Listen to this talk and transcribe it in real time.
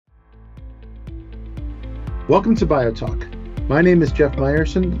Welcome to Biotalk. My name is Jeff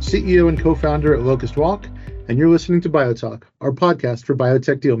Meyerson, CEO and co-founder at Locust Walk, and you're listening to Biotalk, our podcast for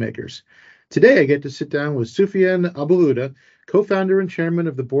biotech dealmakers. Today, I get to sit down with Soufiane Aboulhouda, co-founder and chairman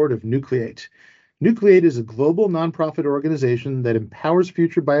of the board of Nucleate. Nucleate is a global nonprofit organization that empowers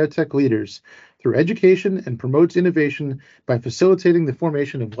future biotech leaders through education and promotes innovation by facilitating the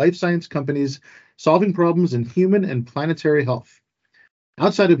formation of life science companies solving problems in human and planetary health.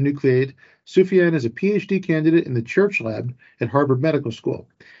 Outside of Nucleate, Soufiane is a PhD candidate in the Church Lab at Harvard Medical School.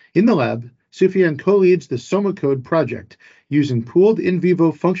 In the lab, Soufiane co-leads the SomaCode project, using pooled in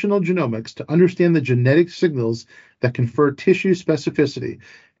vivo functional genomics to understand the genetic signals that confer tissue specificity,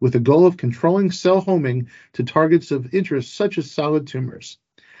 with the goal of controlling cell homing to targets of interest such as solid tumors.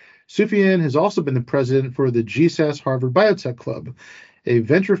 Soufiane has also been the president for the GSAS Harvard Biotech Club, a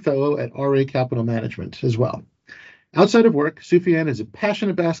venture fellow at RA Capital Management as well. Outside of work, Soufiane is a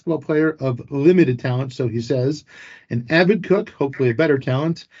passionate basketball player of limited talent, so he says, an avid cook, hopefully a better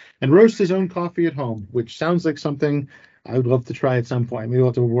talent, and roasts his own coffee at home, which sounds like something I would love to try at some point. Maybe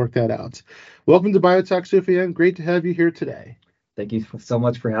we'll have to work that out. Welcome to Biotalk, Soufiane. Great to have you here today. Thank you so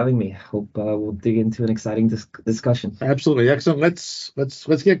much for having me. Hope we'll dig into an exciting discussion. Absolutely. Excellent.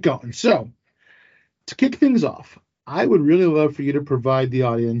 Let's get going. So, to kick things off, I would really love for you to provide the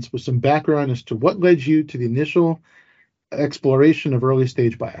audience with some background as to what led you to the initial exploration of early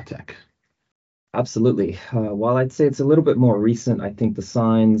stage biotech. Absolutely. While I'd say it's a little bit more recent, I think the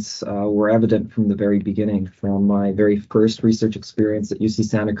signs were evident from the very beginning, from my very first research experience at UC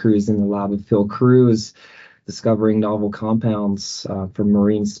Santa Cruz in the lab of Phil Cruz, discovering novel compounds from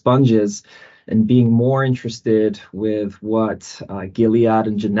marine sponges, and being more interested with what Gilead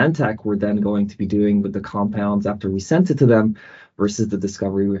and Genentech were then going to be doing with the compounds after we sent it to them versus the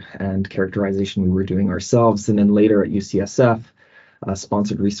discovery and characterization we were doing ourselves. And then later at UCSF,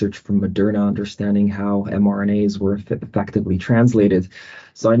 sponsored research from Moderna, understanding how mRNAs were effectively translated.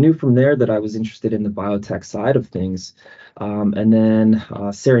 So I knew from there that I was interested in the biotech side of things. And then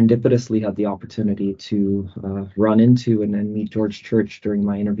serendipitously had the opportunity to run into and then meet George Church during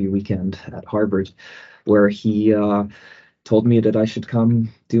my interview weekend at Harvard, where he told me that I should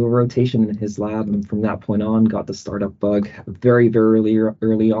come do a rotation in his lab. And from that point on, got the startup bug very, very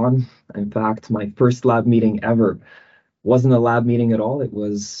early on. In fact, my first lab meeting ever wasn't a lab meeting at all. It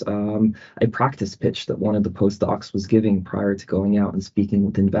was a practice pitch that one of the postdocs was giving prior to going out and speaking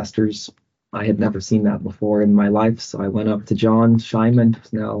with investors. I had never seen that before in my life. So I went up to John Scheinman,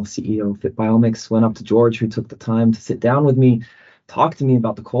 who's now CEO of FitBiomics, went up to George, who took the time to sit down with me, talk to me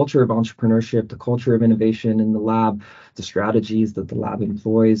about the culture of entrepreneurship, the culture of innovation in the lab, the strategies that the lab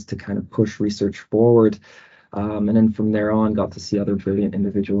employs to kind of push research forward. And then from there on, got to see other brilliant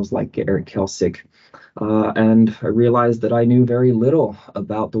individuals like Eric Kelsig. And I realized that I knew very little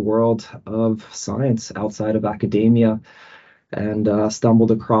about the world of science outside of academia, and stumbled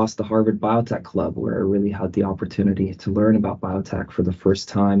across the Harvard Biotech Club, where I really had the opportunity to learn about biotech for the first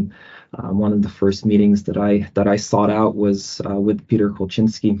time. One of the first meetings that I sought out was with Peter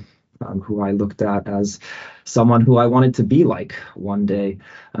Kolchinsky, who I looked at as someone who I wanted to be like one day.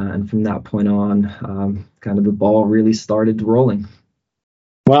 And from that point on, kind of the ball really started rolling.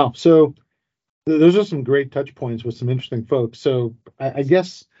 Wow. So those are some great touch points with some interesting folks. So I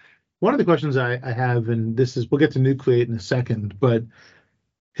guess one of the questions I have, and this is, we'll get to Nucleate in a second, but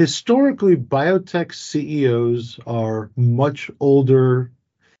historically, biotech CEOs are much older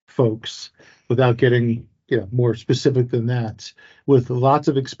folks, without getting more specific than that, with lots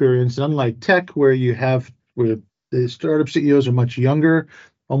of experience. And unlike tech, where the startup CEOs are much younger,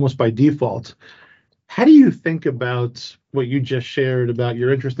 almost by default. How do you think about what you just shared about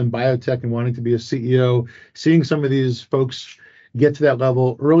your interest in biotech and wanting to be a CEO, seeing some of these folks get to that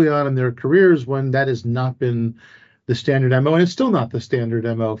level early on in their careers when that has not been the standard MO, and it's still not the standard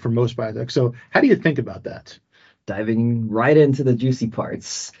MO for most biotech. So how do you think about that? Diving right into the juicy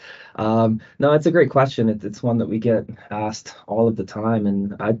parts. No, it's a great question. It's one that we get asked all of the time.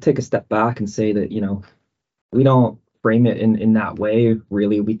 And I'd take a step back and say that, we don't frame it in that way,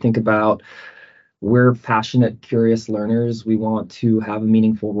 really. We think about, we're passionate, curious learners. We want to have a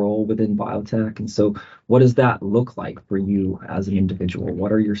meaningful role within biotech. And so what does that look like for you as an individual?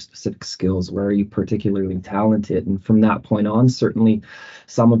 What are your specific skills? Where are you particularly talented? And from that point on, certainly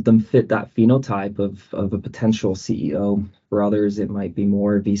some of them fit that phenotype of a potential CEO. For others, it might be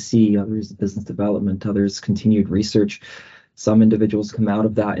more VC, others business development, others continued research. Some individuals come out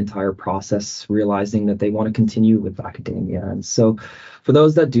of that entire process realizing that they want to continue with academia. And so for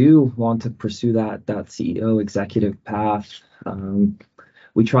those that do want to pursue that CEO executive path,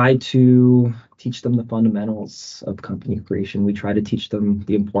 We try to teach them the fundamentals of company creation. We try to teach them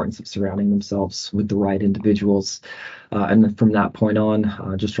the importance of surrounding themselves with the right individuals. And from that point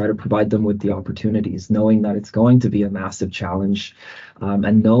on, just try to provide them with the opportunities, knowing that it's going to be a massive challenge,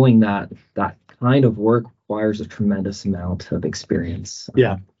 and knowing that that kind of work requires a tremendous amount of experience.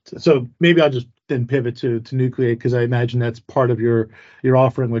 Yeah. So maybe I'll just then pivot to Nucleate, because I imagine that's part of your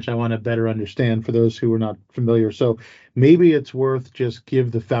offering, which I want to better understand for those who are not familiar. So maybe it's worth just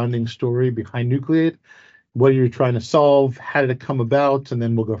give the founding story behind Nucleate, what you're trying to solve, how did it come about, and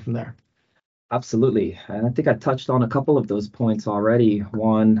then we'll go from there. Absolutely. And I think I touched on a couple of those points already.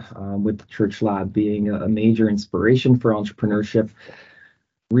 One, with the Church Lab being a major inspiration for entrepreneurship,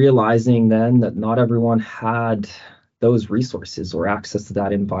 realizing then that not everyone had those resources or access to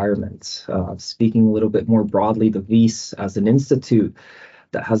that environment. Speaking a little bit more broadly, the VIS as an institute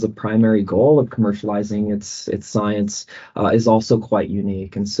that has a primary goal of commercializing its science is also quite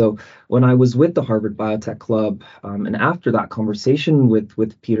unique. And so when I was with the Harvard Biotech Club, and after that conversation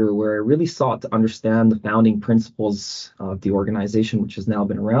with Peter, where I really sought to understand the founding principles of the organization, which has now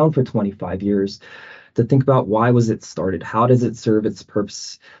been around for 25 years, to think about why was it started? How does it serve its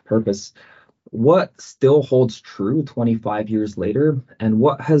purpose? What still holds true 25 years later, and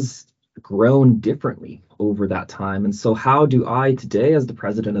what has grown differently over that time? And so how do I today, as the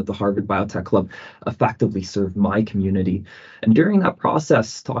president of the Harvard Biotech Club, effectively serve my community? And during that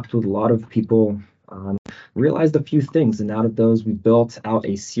process, talked with a lot of people, realized a few things. And out of those, we built out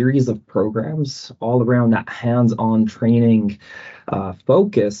a series of programs all around that hands-on training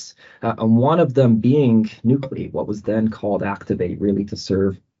focus, and one of them being Nucleate, what was then called Activate, really to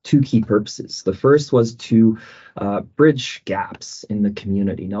serve two key purposes. The first was to bridge gaps in the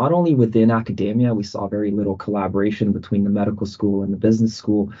community, not only within academia. We saw very little collaboration between the medical school and the business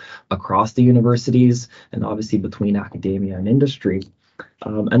school across the universities, and obviously between academia and industry.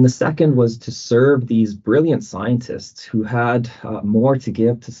 And the second was to serve these brilliant scientists who had more to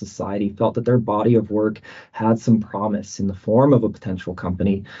give to society, felt that their body of work had some promise in the form of a potential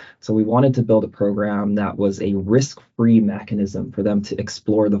company. So we wanted to build a program that was a risk-free mechanism for them to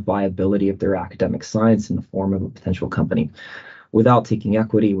explore the viability of their academic science in the form of a potential company, without taking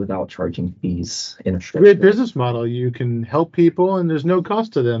equity, without charging fees. In a great business model. You can help people and there's no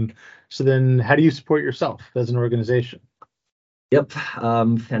cost to them. So then how do you support yourself as an organization? Yep,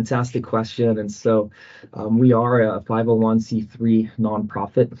 fantastic question. And so we are a 501c3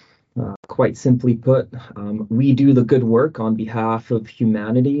 nonprofit. Quite simply put, we do the good work on behalf of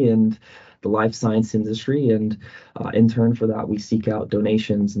humanity and the life science industry. And in turn for that, we seek out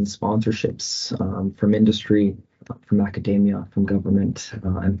donations and sponsorships from industry, from academia, from government,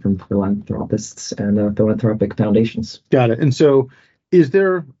 and from philanthropists and philanthropic foundations. Got it. And so is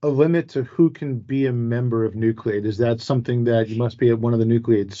there a limit to who can be a member of Nucleate? Is that something that you must be at one of the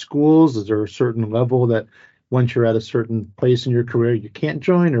Nucleate schools? Is there a certain level that once you're at a certain place in your career, you can't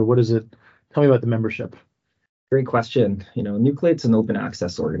join? Or what is it? Tell me about the membership. Great question. Nucleate's an open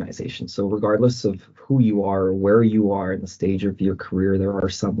access organization. So regardless of who you are or where you are in the stage of your career, there are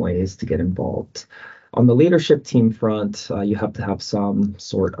some ways to get involved. On the leadership team front, you have to have some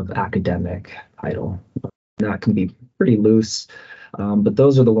sort of academic title. That can be pretty loose. But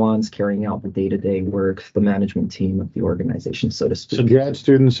those are the ones carrying out the day-to-day work, the management team of the organization, so to speak. So grad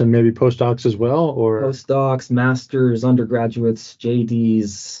students and maybe postdocs as well, or postdocs, masters, undergraduates,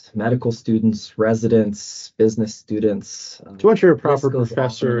 JDs, medical students, residents, business students. So once you're a proper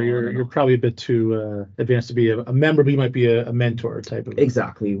professor, you're probably a bit too advanced to be a member, but you might be a mentor type of.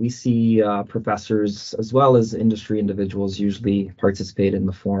 Exactly. We see professors as well as industry individuals usually participate in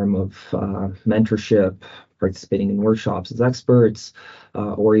the form of mentorship, participating in workshops as experts,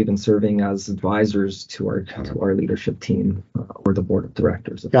 or even serving as advisors to our leadership team or the board of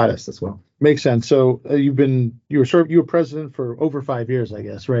directors. Got it. As well. Makes sense. So you were president for over 5 years, I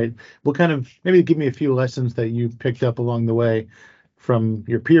guess, right? What kind of, maybe give me a few lessons that you picked up along the way from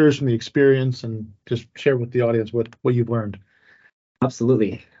your peers, from the experience, and just share with the audience what you've learned.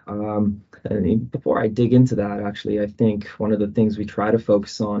 Absolutely. And before I dig into that, actually, I think one of the things we try to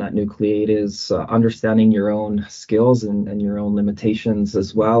focus on at Nucleate is understanding your own skills and your own limitations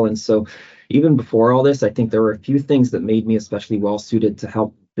as well. And so even before all this, I think there were a few things that made me especially well suited to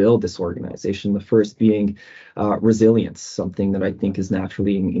help build this organization. The first being resilience, something that I think is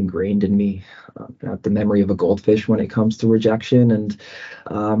naturally ingrained in me. The memory of a goldfish when it comes to rejection. And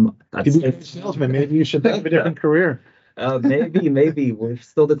that's a salesman. Maybe you should have a different career. Maybe we're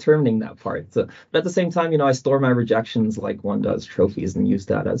still determining that part. So, but at the same time, I store my rejections like one does trophies and use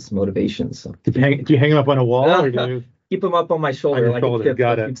that as motivation. So do you hang them up on a wall? Or do you... keep them up on my shoulder, your like shoulder. a chip.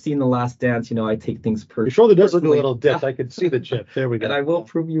 Got If it. you've seen The Last Dance, I take things Your shoulder does look a personally. little dipped. I could see the chip. There we go. And I will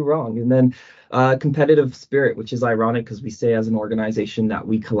prove you wrong. And then competitive spirit, which is ironic because we say as an organization that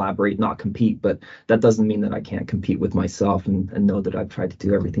we collaborate, not compete, but that doesn't mean that I can't compete with myself and know that I've tried to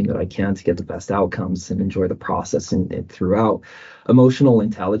do everything that I can to get the best outcomes and enjoy the process and throughout. Emotional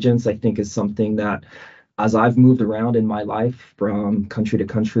intelligence, I think, is something that as I've moved around in my life from country to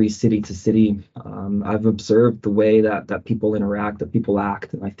country, city to city, I've observed the way that people interact, that people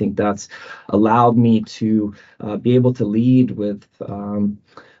act. And I think that's allowed me to be able to lead with an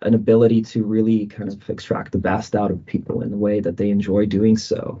ability to really kind of extract the best out of people in a way that they enjoy doing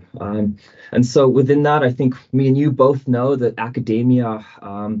so. And so within that, I think me and you both know that academia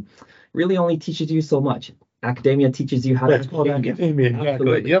really only teaches you so much. Academia teaches you how to academia.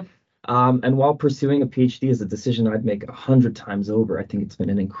 Exactly. Yep. And while pursuing a PhD is a decision I'd make 100 times over, I think it's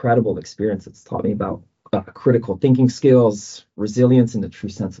been an incredible experience. It's taught me about critical thinking skills, resilience in the true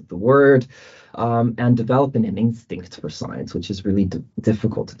sense of the word, and developing an instinct for science, which is really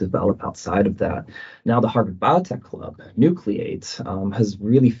difficult to develop outside of that. Now, the Harvard Biotech Club, Nucleate, has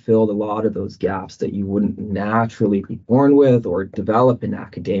really filled a lot of those gaps that you wouldn't naturally be born with or develop in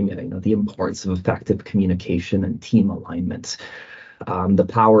academia. The importance of effective communication and team alignment. The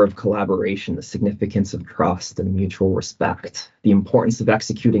power of collaboration, the significance of trust and mutual respect, the importance of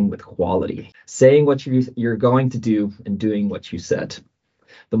executing with quality, saying what you're going to do and doing what you said,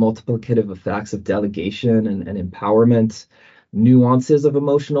 the multiplicative effects of delegation and empowerment, nuances of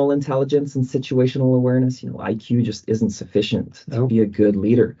emotional intelligence and situational awareness. IQ just isn't sufficient to be a good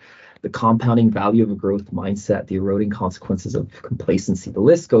leader. The compounding value of a growth mindset, the eroding consequences of complacency. The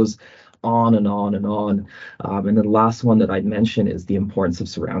list goes on and on and on. And then the last one that I'd mention is the importance of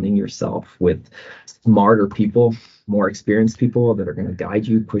surrounding yourself with smarter people, more experienced people that are going to guide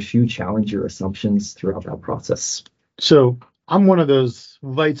you, push you, challenge your assumptions throughout that process. So I'm one of those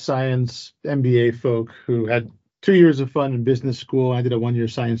light science MBA folk who had 2 years of fun in business school. I did a 1-year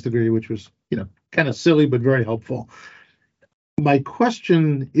science degree, which was, kind of silly, but very helpful. My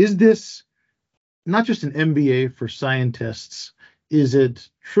question, is this not just an MBA for scientists? Is it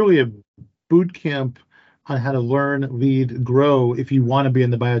truly a boot camp on how to learn, lead, grow if you want to be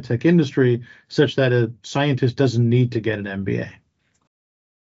in the biotech industry, such that a scientist doesn't need to get an MBA?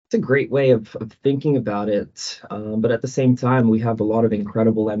 It's a great way of thinking about it. But at the same time, we have a lot of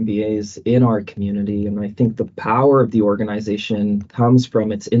incredible MBAs in our community. And I think the power of the organization comes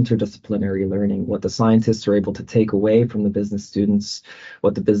from its interdisciplinary learning, what the scientists are able to take away from the business students,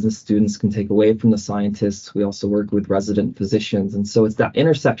 what the business students can take away from the scientists. We also work with resident physicians. And so it's that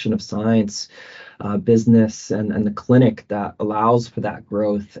intersection of science, business and the clinic that allows for that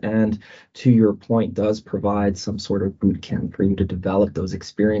growth, and to your point, does provide some sort of boot camp for you to develop those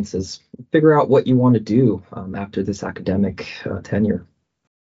experiences, figure out what you want to do after this academic tenure.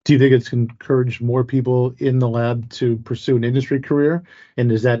 Do you think it's encouraged more people in the lab to pursue an industry career? And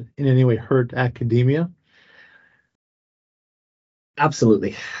does that in any way hurt academia?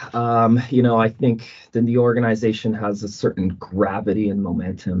 Absolutely. I think that the organization has a certain gravity and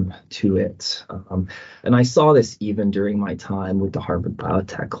momentum to it. And I saw this even during my time with the Harvard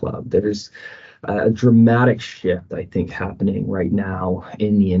Biotech Club. There's a dramatic shift, I think, happening right now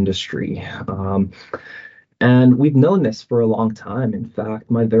in the industry. And we've known this for a long time. In fact,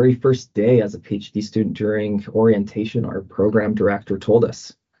 my very first day as a PhD student during orientation, our program director told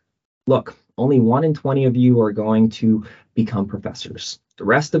us, look, only 1 in 20 of you are going to become professors. The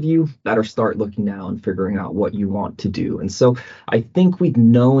rest of you better start looking now and figuring out what you want to do. And so I think we've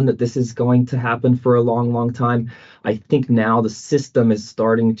known that this is going to happen for a long, long time. I think now the system is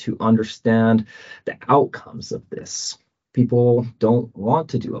starting to understand the outcomes of this. People don't want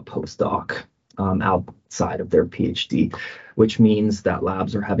to do a postdoc outside of their PhD, which means that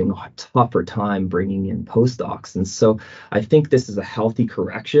labs are having a tougher time bringing in postdocs. And so I think this is a healthy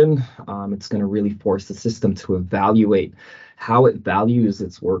correction. It's going to really force the system to evaluate how it values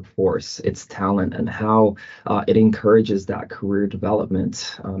its workforce, its talent, and how it encourages that career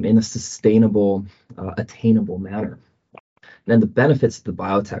development in a sustainable, attainable manner. And the benefits of the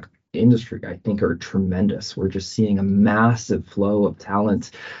biotech industry, I think, are tremendous. We're just seeing a massive flow of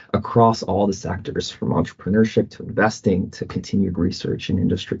talent across all the sectors, from entrepreneurship to investing to continued research and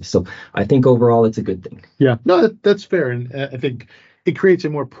industry. So I think overall it's a good thing. Yeah, no, that's fair. And I think it creates a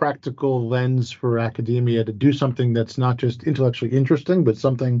more practical lens for academia to do something that's not just intellectually interesting, but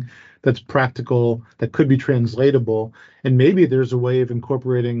something that's practical, that could be translatable. And maybe there's a way of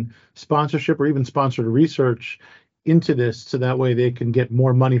incorporating sponsorship or even sponsored research into this, so that way they can get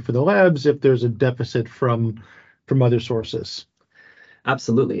more money for the labs if there's a deficit from other sources.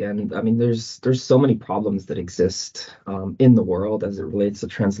 Absolutely. And I mean, there's so many problems that exist in the world as it relates to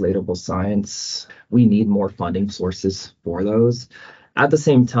translatable science. We need more funding sources for those. At the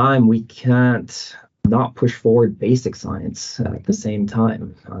same time, we can't not push forward basic science at the same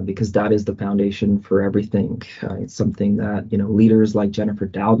time because that is the foundation for everything. It's something that, leaders like Jennifer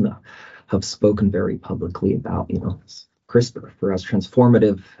Doudna have spoken very publicly about, CRISPR, for as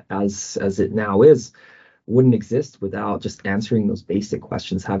transformative as it now is, wouldn't exist without just answering those basic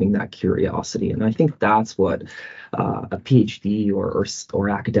questions, having that curiosity. And I think that's what a PhD or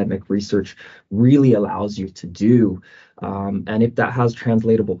academic research really allows you to do. And if that has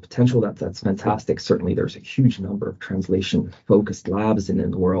translatable potential, that's fantastic. Certainly, there's a huge number of translation-focused labs in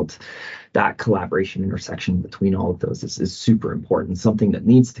the world. That collaboration intersection between all of those is super important, something that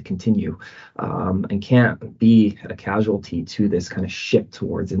needs to continue and can't be a casualty to this kind of shift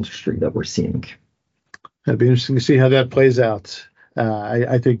towards industry that we're seeing. It'd be interesting to see how that plays out.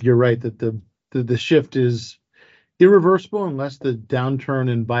 I think you're right that the shift is irreversible unless the downturn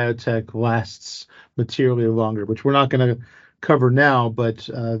in biotech lasts materially longer, which we're not going to cover now, but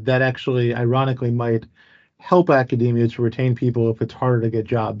that actually, ironically, might help academia to retain people if it's harder to get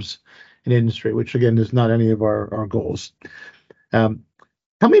jobs in industry, which again is not any of our goals. Tell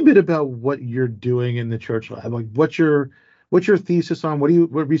me a bit about what you're doing in the Church Lab. Like, what's your thesis on?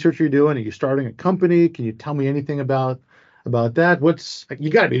 What research are you doing? Are you starting a company? Can you tell me anything about that? You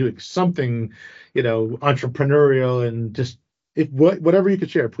got to be doing something, entrepreneurial, and just whatever you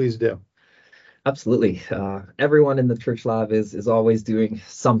could share, please do. Absolutely. Everyone in the Church Lab is always doing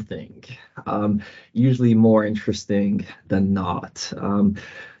something, usually more interesting than not.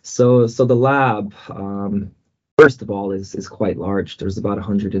 So the lab, first of all, is quite large. There's about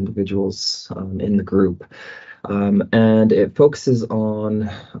 100 individuals in the group. And it focuses on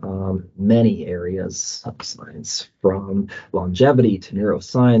many areas of science, from longevity to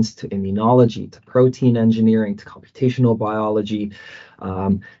neuroscience to immunology to protein engineering to computational biology.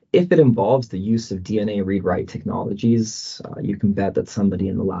 If it involves the use of DNA read-write technologies, you can bet that somebody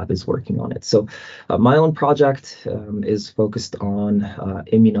in the lab is working on it. So my own project is focused on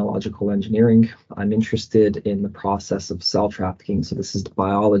immunological engineering. I'm interested in the process of cell trafficking. So this is the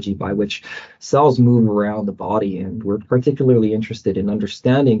biology by which cells move around the body, and we're particularly interested in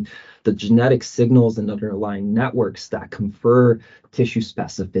understanding the genetic signals and underlying networks that confer tissue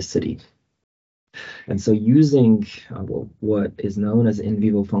specificity. And so using what is known as in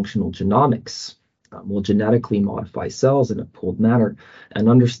vivo functional genomics, will genetically modify cells in a pooled manner and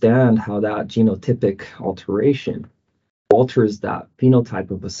understand how that genotypic alteration alters that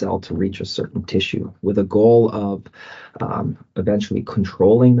phenotype of a cell to reach a certain tissue, with a goal of eventually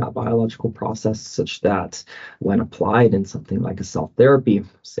controlling that biological process such that when applied in something like a cell therapy,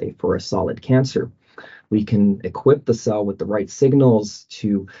 say for a solid cancer, we can equip the cell with the right signals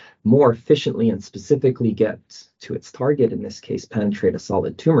to more efficiently and specifically get to its target, in this case, penetrate a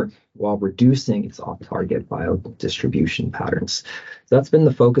solid tumor, while reducing its off-target biodistribution patterns. So that's been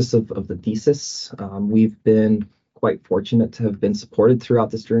the focus of the thesis. We've been quite fortunate to have been supported throughout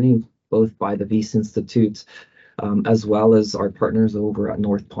this journey, both by the Wyss Institute, as well as our partners over at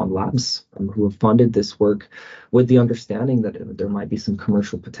North Pond Labs, who have funded this work with the understanding that there might be some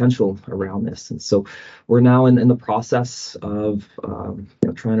commercial potential around this. And so we're now in the process of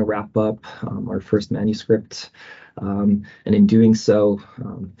trying to wrap up our first manuscript, and in doing so,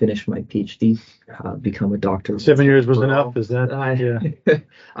 finish my PhD, become a doctor. 7 years was enough, is that? Yeah.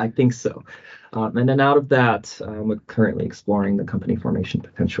 I think so. And then out of that, we're currently exploring the company formation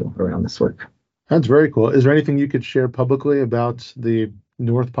potential around this work. That's very cool. Is there anything you could share publicly about the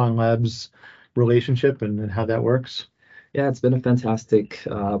North Pond Labs relationship and how that works? Yeah, it's been a fantastic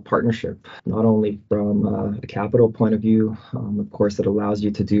partnership, not only from a capital point of view. Of course, it allows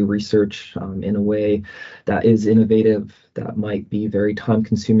you to do research in a way that is innovative, that might be very time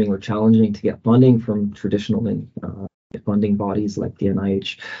consuming or challenging to get funding from traditional funding bodies like the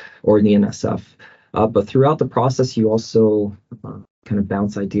NIH or the NSF. But throughout the process, you also kind of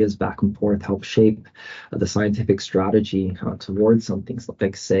bounce ideas back and forth, help shape the scientific strategy towards something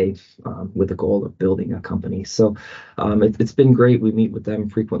like, say, with the goal of building a company. So it's been great. We meet with them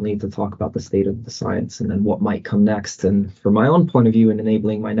frequently to talk about the state of the science and then what might come next. And from my own point of view, in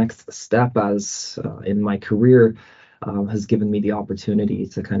enabling my next step as in my career, has given me the opportunity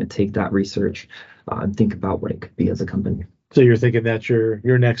to kind of take that research and think about what it could be as a company. So you're thinking that's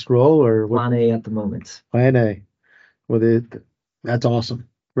your next role, or what? Plan A at the moment. Plan A. Well, that's awesome.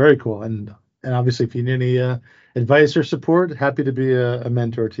 Very cool. And obviously, if you need any advice or support, happy to be a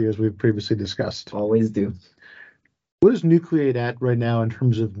mentor to you, as we've previously discussed. Always do. What is Nucleate at right now in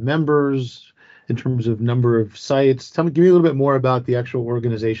terms of members, in terms of number of sites? Give me a little bit more about the actual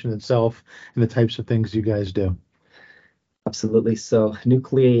organization itself and the types of things you guys do. Absolutely. So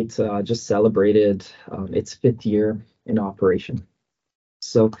Nucleate just celebrated its 5th year in operation.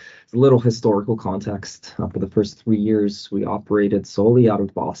 So a little historical context. For the first 3 years, we operated solely out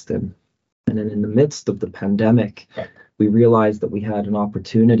of Boston. And then in the midst of the pandemic, we realized that we had an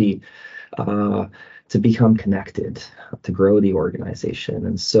opportunity to become connected, to grow the organization.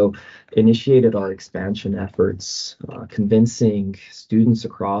 And so initiated our expansion efforts, convincing students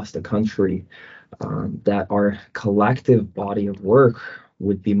across the country that our collective body of work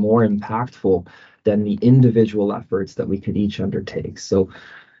would be more impactful than the individual efforts that we could each undertake. So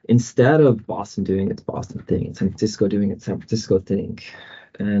instead of Boston doing its Boston thing and San Francisco doing its San Francisco thing,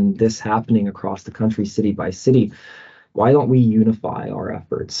 and this happening across the country, city by city, why don't we unify our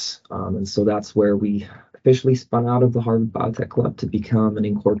efforts? And so that's where we officially spun out of the Harvard Biotech Club to become an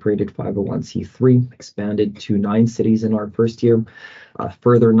incorporated 501c3, expanded to 9 cities in our first year,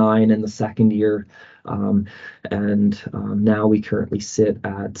 further 9 in the second year. Now we currently sit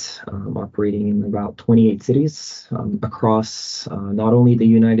at operating in about 28 cities across not only the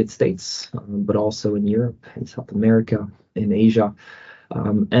United States, but also in Europe, in South America, in Asia.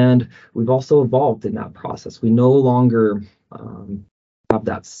 And we've also evolved in that process. We no longer have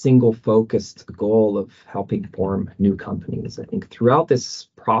that single focused goal of helping form new companies. I think throughout this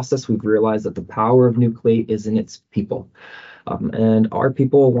process, we've realized that the power of Nucleate is in its people. And our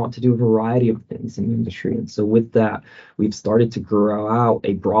people want to do a variety of things in the industry. And so with that, we've started to grow out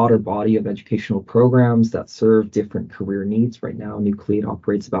a broader body of educational programs that serve different career needs. Right now, Nucleate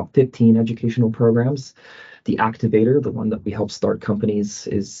operates about 15 educational programs. The Activator, the one that we help start companies,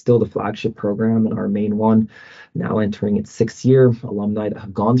 is still the flagship program and our main one, now entering its 6th year. Alumni that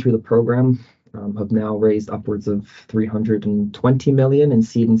have gone through the program have now raised upwards of $320 million in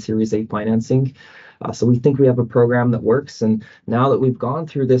seed and Series A financing. So we think we have a program that works. And now that we've gone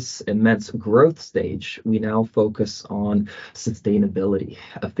through this immense growth stage, we now focus on sustainability,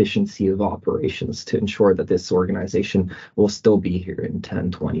 efficiency of operations to ensure that this organization will still be here in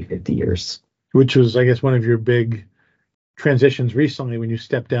 10, 20, 50 years. Which was, I guess, one of your big transitions recently when you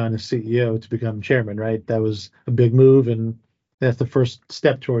stepped down as CEO to become chairman, right? That was a big move, and that's the first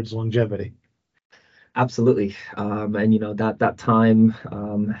step towards longevity. Absolutely. And that time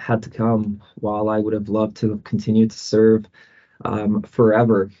had to come. While I would have loved to have continued to serve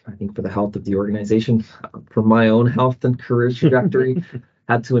forever, I think for the health of the organization, for my own health and career trajectory,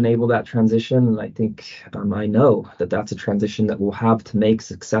 had to enable that transition. And I think I know that that's a transition that we'll have to make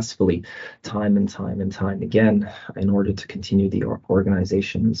successfully time and time again in order to continue the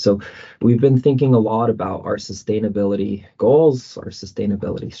organization. So we've been thinking a lot about our sustainability goals, our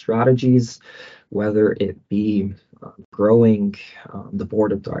sustainability strategies, whether it be growing the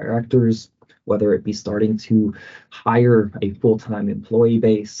board of directors, whether it be starting to hire a full-time employee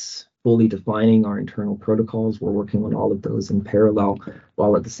base, fully defining our internal protocols. We're working on all of those in parallel,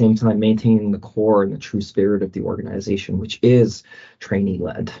 while at the same time maintaining the core and the true spirit of the organization, which is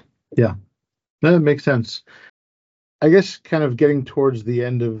trainee-led. Yeah, that makes sense. I guess kind of getting towards the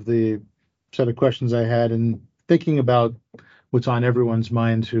end of the set of questions I had and thinking about what's on everyone's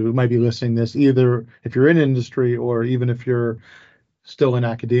mind who might be listening to this, either if you're in industry or even if you're still in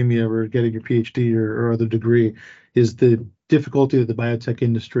academia or getting your PhD or other degree, is the difficulty that the biotech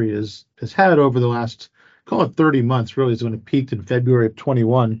industry has had over the last, call it 30 months, really is when it peaked in February of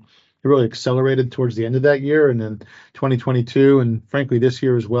 21. It really accelerated towards the end of that year, and then 2022, and frankly this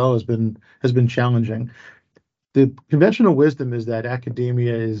year as well, has been challenging. The conventional wisdom is that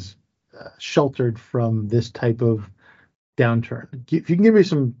academia is sheltered from this type of downturn. If you can give me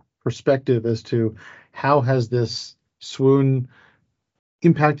some perspective as to how has this swoon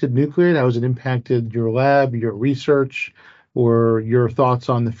impacted Nucleate, how has it impacted your lab, your research, or your thoughts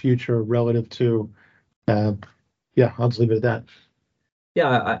on the future relative to, I'll just leave it at that.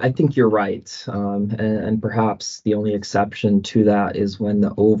 Yeah, I think you're right. And perhaps the only exception to that is when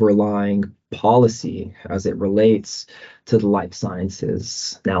the overlying policy as it relates to the life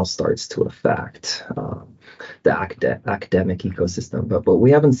sciences now starts to affect the academic ecosystem. But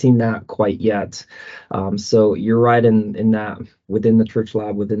we haven't seen that quite yet. So you're right in that within the Church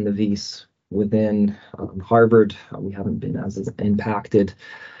Lab, within the VEAS, within Harvard, we haven't been as impacted.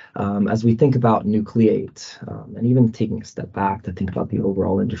 As we think about Nucleate, and even taking a step back to think about the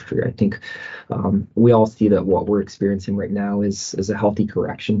overall industry, I think we all see that what we're experiencing right now is a healthy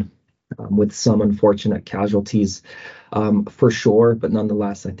correction with some unfortunate casualties for sure. But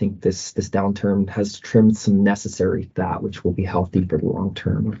nonetheless, I think this downturn has trimmed some necessary fat, which will be healthy for the long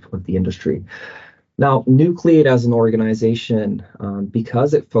term of the industry. Now, Nucleate as an organization,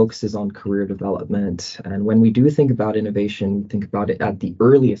 because it focuses on career development, and when we do think about innovation, think about it at the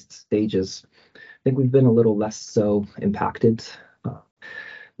earliest stages, I think we've been a little less so impacted.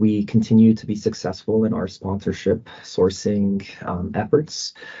 We continue to be successful in our sponsorship sourcing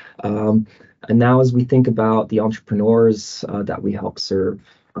efforts. And now, as we think about the entrepreneurs that we help serve,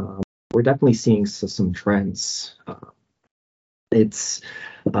 we're definitely seeing some trends. It's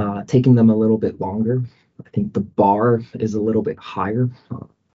taking them a little bit longer. I think the bar is a little bit higher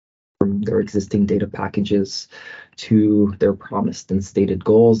from their existing data packages to their promised and stated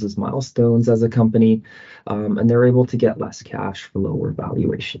goals as milestones as a company, and they're able to get less cash for lower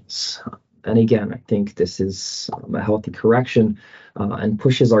valuations. And again, I think this is a healthy correction and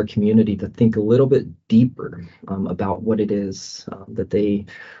pushes our community to think a little bit deeper about what it is that they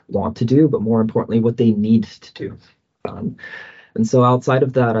want to do, but more importantly, what they need to do. And so outside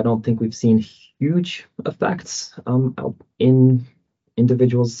of that, I don't think we've seen huge effects in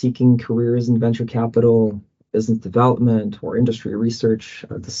individuals seeking careers in venture capital, business development, or industry research,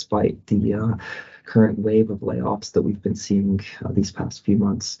 despite the current wave of layoffs that we've been seeing these past few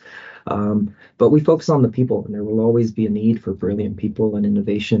months. But we focus on the people, and there will always be a need for brilliant people and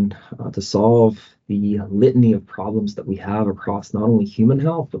innovation to solve the litany of problems that we have across not only human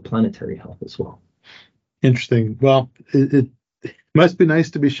health, but planetary health as well. Interesting. Well, it must be nice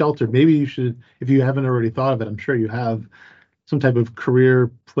to be sheltered. Maybe you should, if you haven't already thought of it, I'm sure you have, some type of career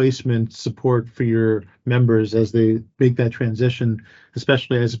placement support for your members as they make that transition,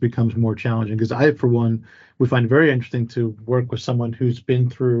 especially as it becomes more challenging. Because I, for one, would find it very interesting to work with someone who's been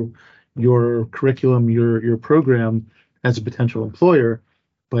through your curriculum, your program as a potential employer,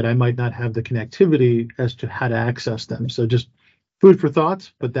 but I might not have the connectivity as to how to access them. So just food for thought,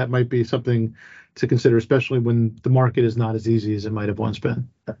 but that might be something to consider, especially when the market is not as easy as it might have once been.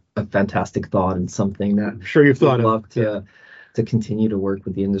 A fantastic thought, and something that I'm sure you've thought of. Love to continue to work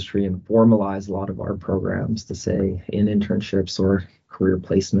with the industry and formalize a lot of our programs, to say in internships or career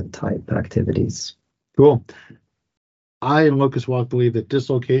placement type activities. Cool. I and Locust Walk believe that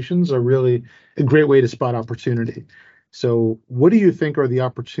dislocations are really a great way to spot opportunity. So what do you think are the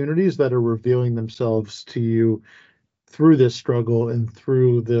opportunities that are revealing themselves to you through this struggle and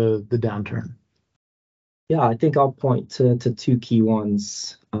through the downturn? Yeah, I think I'll point to two key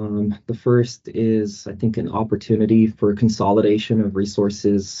ones. The first is, I think, an opportunity for consolidation of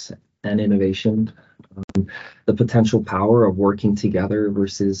resources and innovation. The potential power of working together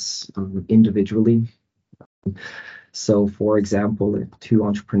versus individually. So, for example, if two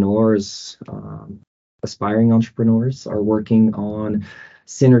entrepreneurs, aspiring entrepreneurs, are working on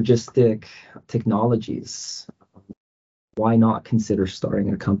synergistic technologies, why not consider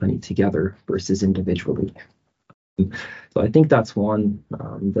starting a company together versus individually? So I think that's one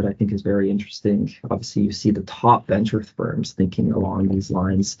that I think is very interesting. Obviously, you see the top venture firms thinking along these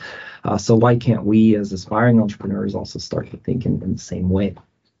lines. So why can't we, as aspiring entrepreneurs, also start to think in the same way?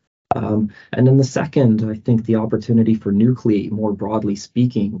 And then the second, I think the opportunity for Nucleate, more broadly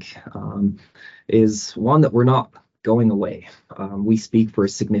speaking, is one that we're not going away. We speak for a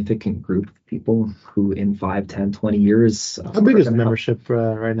significant group of people who in 5, 10, 20 years. How big is the membership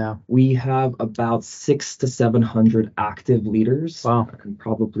right now? We have about 600 to 700 active leaders. Wow. And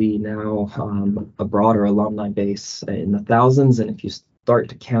probably now a broader alumni base in the thousands. And if you start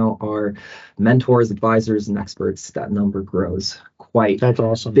to count our mentors, advisors, and experts, that number grows quite That's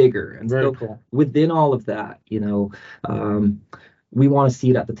awesome. bigger. And very so cool. Within all of that, we want to see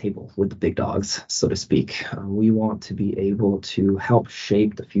it at the table with the big dogs, so to speak. We want to be able to help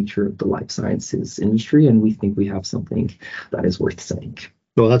shape the future of the life sciences industry, and we think we have something that is worth saying.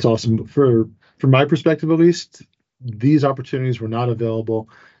 Well, that's awesome. From my perspective, at least, these opportunities were not available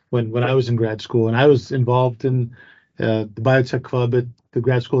when I was in grad school, and I was involved in the biotech club at the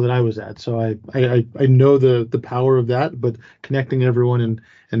grad school that I was at. So I know the power of that, but connecting everyone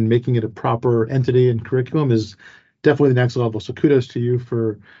and making it a proper entity and curriculum is definitely the next level. So kudos to you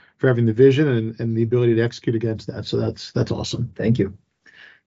for having the vision and the ability to execute against that. So that's awesome. Thank you.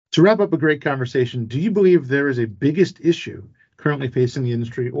 To wrap up a great conversation, do you believe there is a biggest issue currently facing the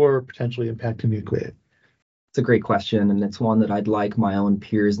industry or potentially impacting Nucleate? It's a great question, and it's one that I'd like my own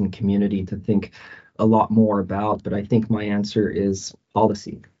peers and community to think a lot more about. But I think my answer is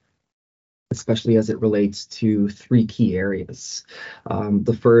policy, especially as it relates to three key areas.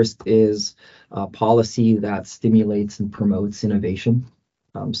 The first is policy that stimulates and promotes innovation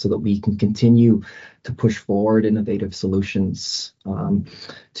so that we can continue to push forward innovative solutions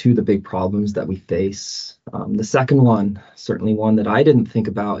to the big problems that we face. The second one, certainly one that I didn't think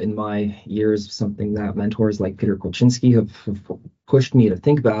about in my years, something that mentors like Peter Kolczynski have pushed me to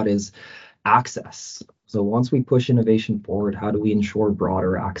think about, is access. So once we push innovation forward, how do we ensure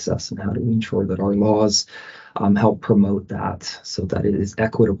broader access, and how do we ensure that our laws help promote that so that it is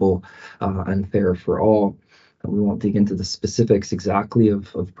equitable and fair for all? We won't dig into the specifics exactly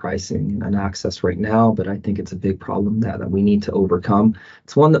of pricing and access right now, but I think it's a big problem that we need to overcome.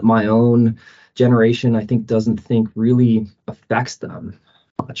 It's one that my own generation, I think, doesn't think really affects them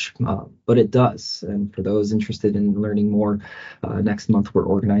much, but it does. And for those interested in learning more, next month we're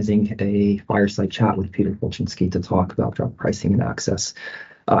organizing a fireside chat with Peter Polchinski to talk about drug pricing and access.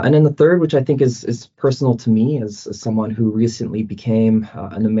 And then the third, which I think is personal to me as someone who recently became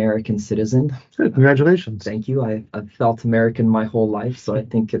an American citizen. Good. Congratulations. Thank you. I've felt American my whole life, so I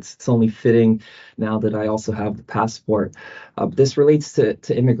think it's only fitting now that I also have the passport. This relates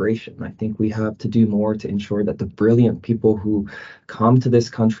to immigration. I think we have to do more to ensure that the brilliant people who come to this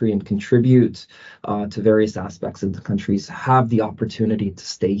country and contribute to various aspects of the countries have the opportunity to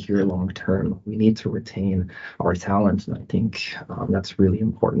stay here long term. We need to retain our talent, and I think that's really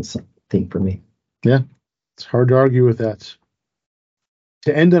important thing for me. Yeah, it's hard to argue with that.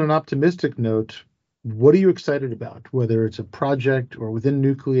 To end on an optimistic note, what are you excited about, whether it's a project or within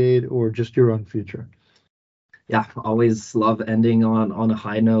Nucleate or just your own future? Yeah, always love ending on a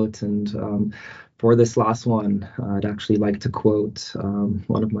high note. And for this last one, I'd actually like to quote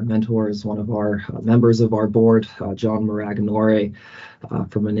one of my mentors, one of our members of our board, John Maraganore,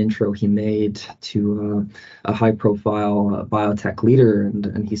 from an intro he made to a high-profile biotech leader.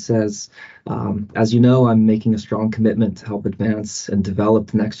 And he says, as you know, I'm making a strong commitment to help advance and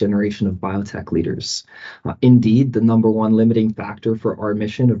develop the next generation of biotech leaders. Indeed, the number one limiting factor for our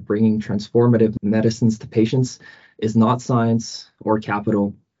mission of bringing transformative medicines to patients is not science or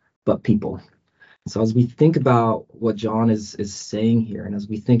capital, but people. So as we think about what John is saying here, and as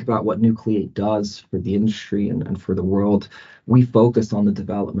we think about what Nucleate does for the industry and for the world, we focus on the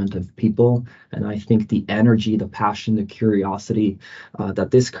development of people. And I think the energy, the passion, the curiosity that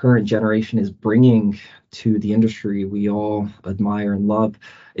this current generation is bringing to the industry we all admire and love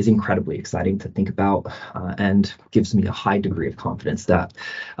is incredibly exciting to think about, and gives me a high degree of confidence that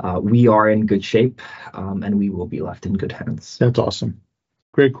we are in good shape, and we will be left in good hands. That's awesome.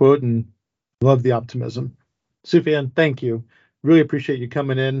 Great quote, and love the optimism. Soufiane, thank you. Really appreciate you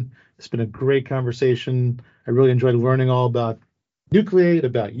coming in. It's been a great conversation. I really enjoyed learning all about Nucleate,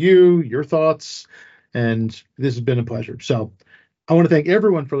 about you, your thoughts, and this has been a pleasure. So I want to thank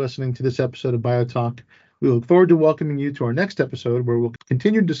everyone for listening to this episode of Biotalk. We look forward to welcoming you to our next episode, where we'll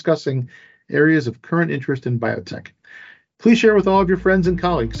continue discussing areas of current interest in biotech. Please share with all of your friends and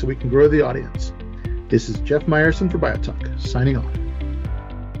colleagues so we can grow the audience. This is Jeff Meyerson for Biotalk, signing off.